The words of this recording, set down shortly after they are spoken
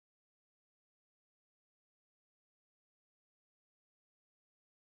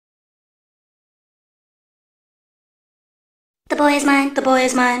boy is mine, the boy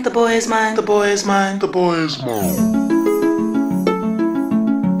is mine, the boy is mine, the boy is mine, the boy is mine.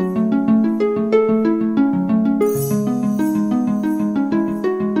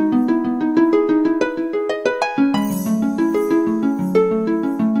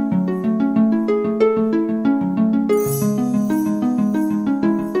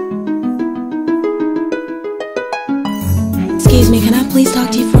 Excuse me, can I please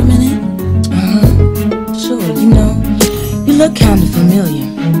talk to you for a minute? Sure, you look kinda familiar.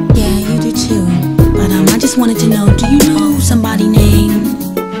 Yeah, you do too. But I just wanted to know, do you know somebody named...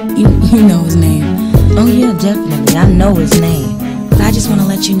 You know his name. Oh yeah, definitely, I know his name. But I just want to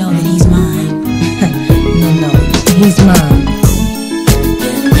let you know that he's mine. No, he's mine.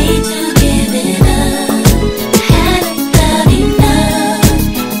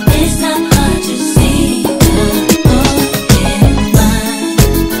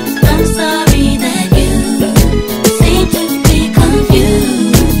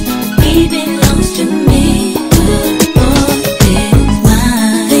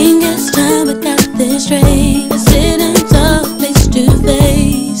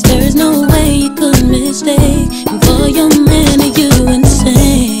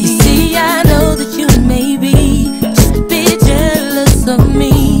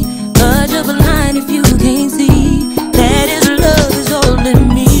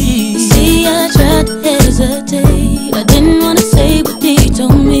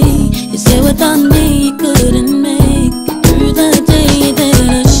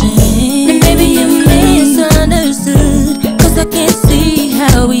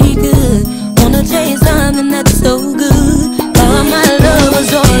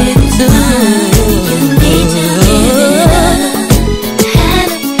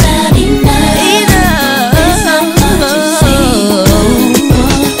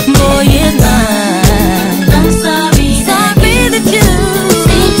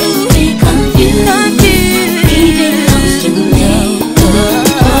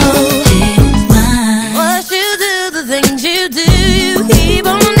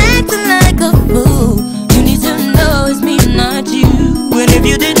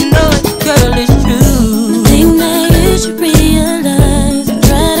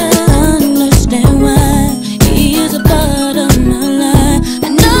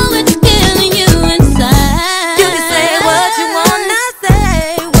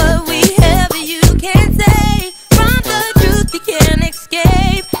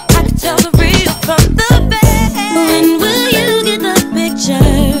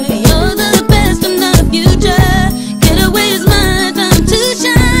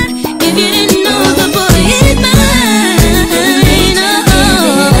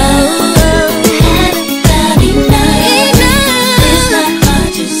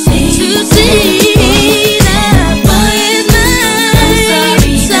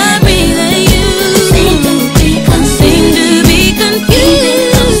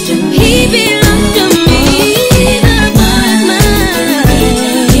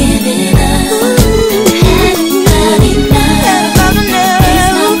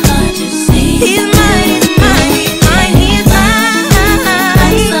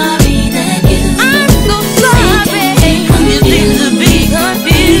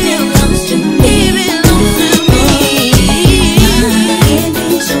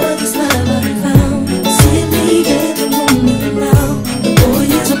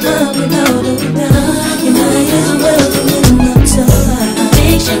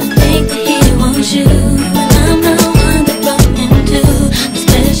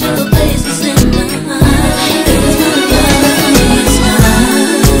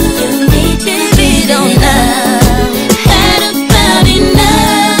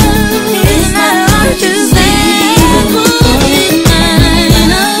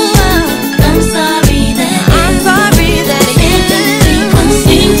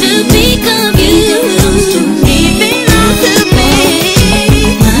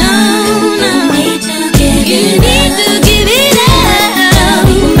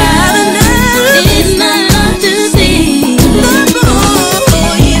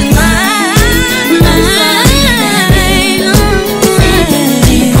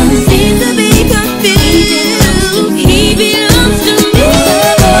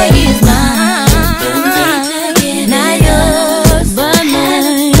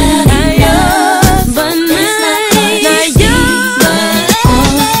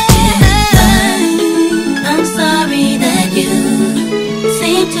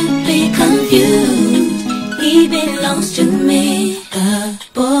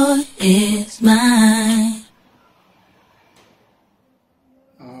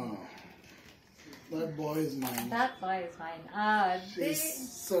 That boy is mine. That boy is mine.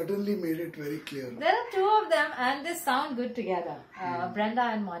 certainly made it very clear. There are two of them and they sound good together, Brenda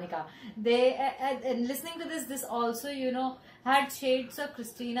and Monica. They and listening to this also, you know, had shades of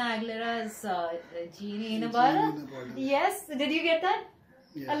Christina Aguilera's Genie in a Bottle. Yes, did you get that?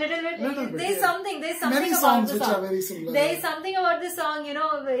 Yeah. A little bit. There's yeah. something Many about songs the which song. are very similar. There is something about this song, you know,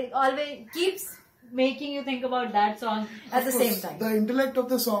 always keeps making you think about that song at the same time. The intellect of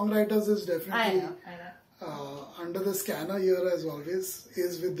the songwriters is definitely I know. under the scanner here, as always,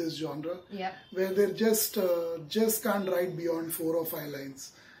 is with this genre. Yeah. Where they just can't write beyond 4 or 5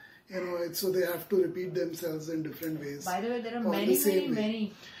 lines. You know, so they have to repeat themselves in different ways. By the way, there are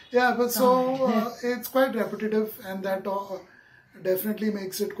many. Yeah, but so it's quite repetitive, and that definitely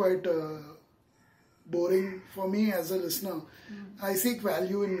makes it quite boring for me as a listener. I seek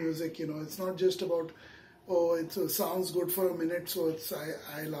value in music. You know, it's not just about it sounds good for a minute, so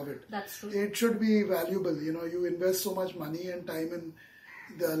I love it. That's true. It should be valuable. You know, you invest so much money and time in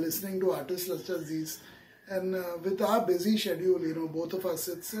listening to artists such as these. And with our busy schedule, you know, both of us,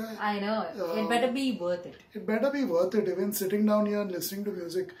 it's... I know. It better be worth it. It better be worth it. Even sitting down here and listening to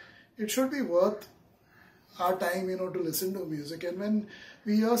music, it should be worth our time, you know, to listen to music. And when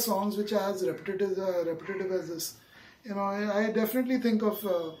we hear songs which are as repetitive as this, you know, I definitely think of,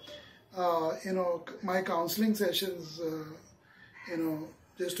 you know, my counseling sessions, you know,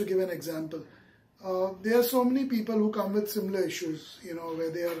 just to give an example. There are so many people who come with similar issues, you know, where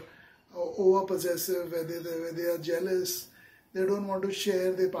they are over possessive, where they are jealous, they don't want to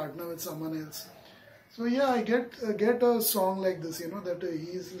share their partner with someone else. So yeah, I get a song like this, you know, that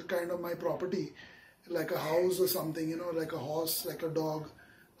he's kind of my property, like a house or something, you know, like a horse, like a dog,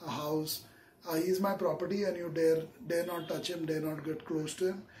 a house. He's my property, and you dare not touch him, dare not get close to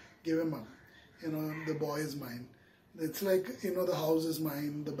him, give him up. You know, the boy is mine. It's like, you know, the house is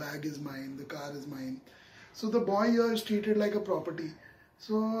mine, the bag is mine, the car is mine. So the boy here is treated like a property.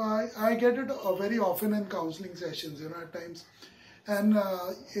 So I get it very often in counseling sessions, you know, at times. And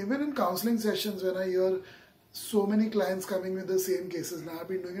even in counseling sessions, when I hear so many clients coming with the same cases, now I've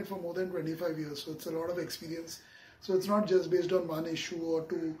been doing it for more than 25 years, so it's a lot of experience. So it's not just based on one issue or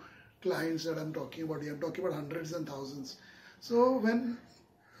 2 clients that I'm talking about here. I'm talking about hundreds and thousands. So when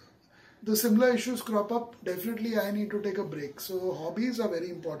the similar issues crop up, definitely I need to take a break. So hobbies are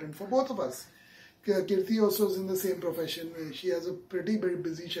very important for both of us. Kirti also is in the same profession. She has a pretty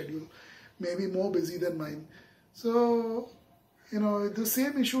busy schedule, maybe more busy than mine. So, you know, the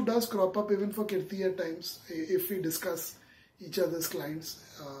same issue does crop up even for Kirti at times if we discuss each other's clients.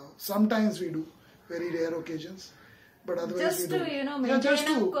 Sometimes we do, very rare occasions, but otherwise just we don't. To, you know, maintain just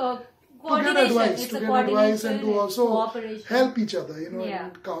to coordination. To get advice and to also help each other, you know, Yeah.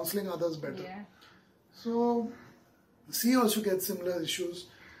 and counseling others better. Yeah. So, she also gets similar issues.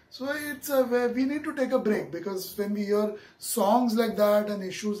 So it's we need to take a break, because when we hear songs like that and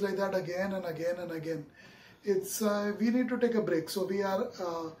issues like that again and again and again, it's we need to take a break. So we are,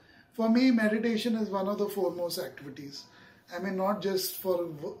 for me, meditation is one of the foremost activities. I mean, not just for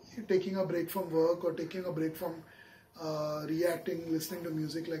taking a break from work or taking a break from reacting, listening to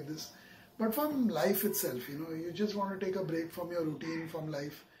music like this, but from life itself. You know, you just want to take a break from your routine, from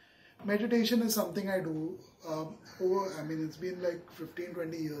life. Meditation is something I do I mean, it's been like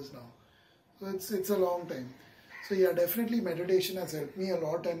 15-20 years now, so it's a long time. So yeah, definitely meditation has helped me a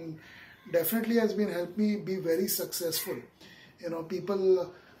lot, and definitely has been helped me be very successful. You know,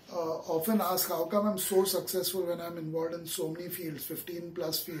 people often ask how come I'm so successful when I'm involved in so many fields, 15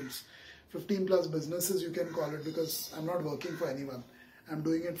 plus fields, 15 plus businesses you can call it, because I'm not working for anyone, I'm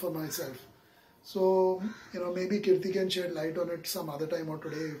doing it for myself. So, you know, maybe Kirti can shed light on it some other time or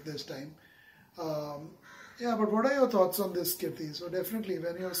today if there's time. Yeah, but what are your thoughts on this, Kirti? So definitely,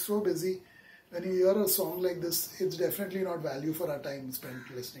 when you're so busy, when you hear a song like this, it's definitely not value for our time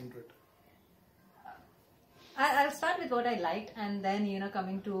spent listening to it. I'll start with what I liked, and then, you know,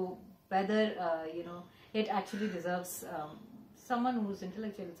 coming to whether, you know, it actually deserves someone who's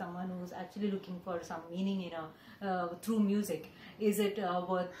intellectual, someone who's actually looking for some meaning, you know, through music. Is it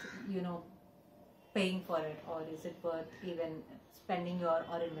worth, you know, paying for it, or is it worth even spending or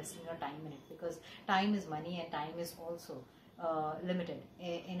investing your time in it? Because time is money, and time is also limited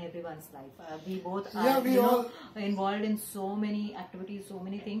in everyone's life. We both are involved in so many activities, so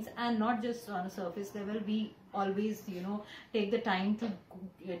many things, and not just on a surface level. We always, you know, take the time to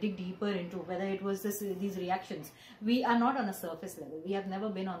dig deeper into whether it was these reactions. We are not on a surface level. We have never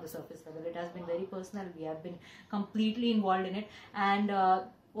been on the surface level. It has been very personal. We have been completely involved in it, and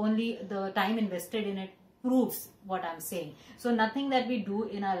only the time invested in it proves what I'm saying. So nothing that we do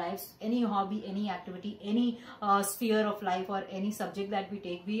in our lives, any hobby, any activity, any sphere of life or any subject that we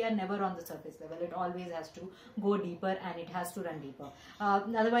take, we are never on the surface level. It always has to go deeper and it has to run deeper.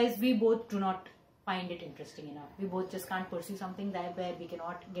 Otherwise, we both do not find it interesting enough. We both just can't pursue something that where we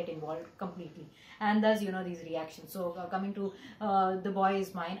cannot get involved completely, and thus these reactions. So coming to The Boy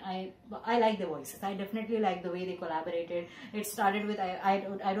Is Mine, I like the voices. I definitely like the way they collaborated. It started with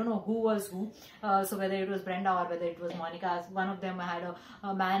I don't know who was who, so whether it was Brenda or whether it was Monica. One of them had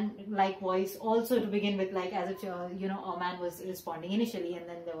a man like voice also to begin with, like as if a man was responding initially, and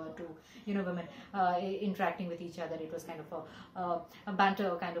then there were two women interacting with each other. It was kind of a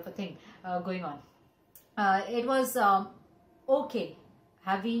banter kind of a thing going on. It was okay.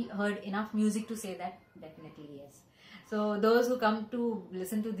 Have we heard enough music to say that? Definitely yes. So those who come to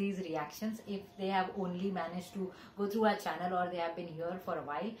listen to these reactions, if they have only managed to go through our channel or they have been here for a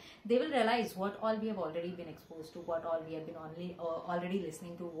while, they will realize what all we have already been exposed to, what all we have been already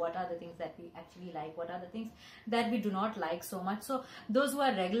listening to, what are the things that we actually like, what are the things that we do not like so much. So those who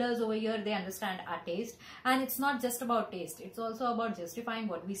are regulars over here, they understand our taste, and it's not just about taste, it's also about justifying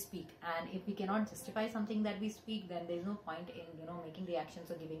what we speak. And if we cannot justify something that we speak, then there is no point in making reactions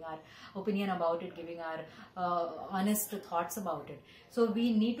or giving our opinion about it, giving our honest thoughts about it. So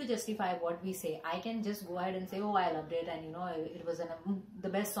we need to justify what we say. I can just go ahead and say, oh, I loved it, and it was the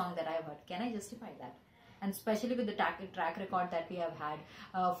best song that I've heard. Can I justify that? And especially with the track record that we have had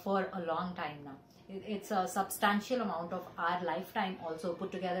for a long time now. It's a substantial amount of our lifetime also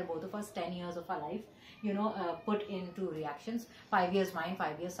put together, both of us, 10 years of our life, put into reactions. 5 years mine,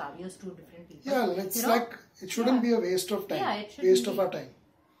 5 years Savio's, two different people. Yeah, it's like, it shouldn't be a waste of time. Yeah, it shouldn't waste be. of our time.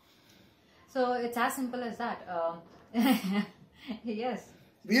 So it's as simple as that. Yes.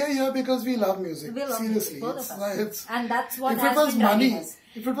 We are here because we love music. We love Seriously, music, both of us. It's, and that's what if it was been money, us.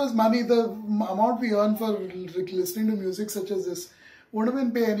 if it was money, the amount we earn for listening to music such as this wouldn't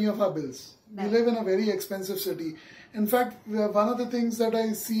even pay any of our bills. We live in a very expensive city. In fact, one of the things that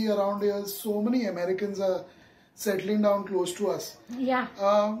I see around here is so many Americans are settling down close to us. Yeah.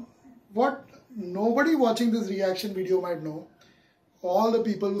 What nobody watching this reaction video might know, all the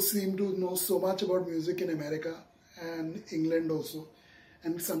people who seem to know so much about music in America and England also,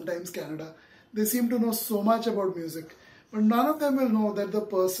 and sometimes Canada, they seem to know so much about music. But none of them will know that the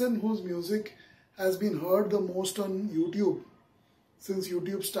person whose music has been heard the most on YouTube since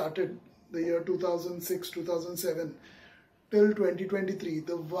YouTube started the year 2006, 2007 till 2023,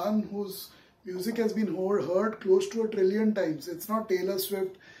 the one whose music has been heard close to 1 trillion times. It's not Taylor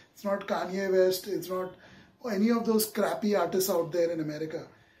Swift, it's not Kanye West, it's not any of those crappy artists out there in America.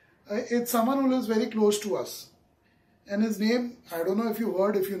 It's someone who lives very close to us. And his name, I don't know if you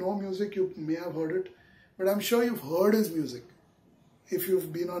heard, if you know music, you may have heard it, but I'm sure you've heard his music if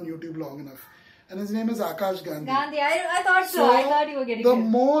you've been on YouTube long enough. And his name is Akash Gandhi. Gandhi, I thought so. I thought you were getting the it.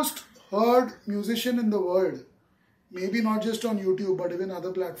 most heard musician in the world, maybe not just on YouTube, but even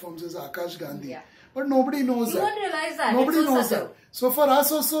other platforms, is Akash Gandhi. Yeah. But nobody knows You that. won't realize that. Nobody It's so knows subtle. that. So for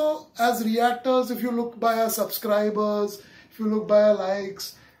us also, as reactors, if you look by our subscribers, if you look by our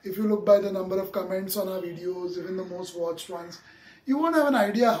likes, if you look by the number of comments on our videos, even the most watched ones, you won't have an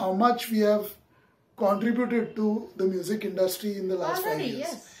idea how much we have contributed to the music industry in the last 5 years.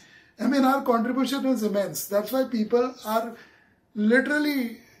 Yes. I mean, our contribution is immense. That's why people are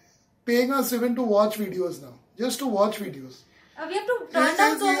literally paying us even to watch videos now. Just to watch videos. We have to turn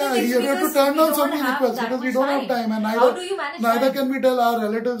down so many we have to turn down so many requests because we don't have time. And How do you manage neither time? can we tell our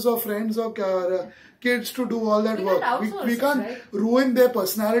relatives or friends or kids to do all that We work. can't outsource We it, can't right? ruin their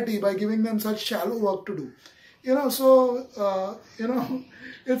personality by giving them such shallow work to do.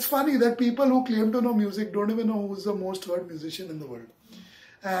 It's funny that people who claim to know music don't even know who's the most heard musician in the world.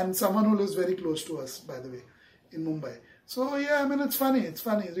 And someone who lives very close to us, by the way, in Mumbai. So yeah, I mean, it's funny,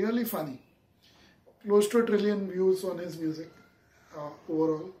 really funny. Close to 1 trillion views on his music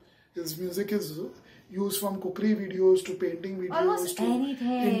overall. His music is used from cookery videos to painting videos Almost to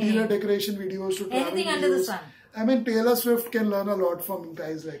anything. interior decation videos to travel Anything videos. under the sun. I mean, Taylor Swift can learn a lot from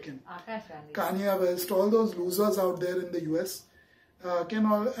guys like him. Akash Gandhi. Kanye West, all those losers out there in the US can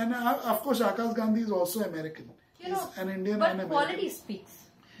all, and of course Akash Gandhi is also American. He's an Indian but and American. quality speaks.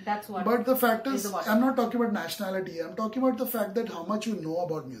 That's what. But the fact is, the I'm not talking about nationality. I'm talking about the fact that how much you know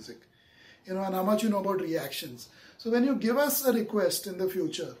about music, and how much you know about reactions. So when you give us a request in the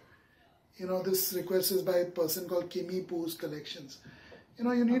future, this request is by a person called Kimi Poo's Collections.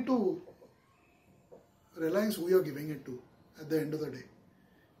 You need to realize who you're giving it to at the end of the day.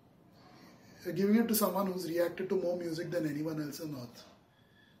 You're giving it to someone who's reacted to more music than anyone else on earth.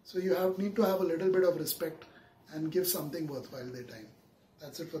 So you need to have a little bit of respect and give something worthwhile their time.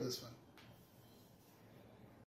 That's it for this one.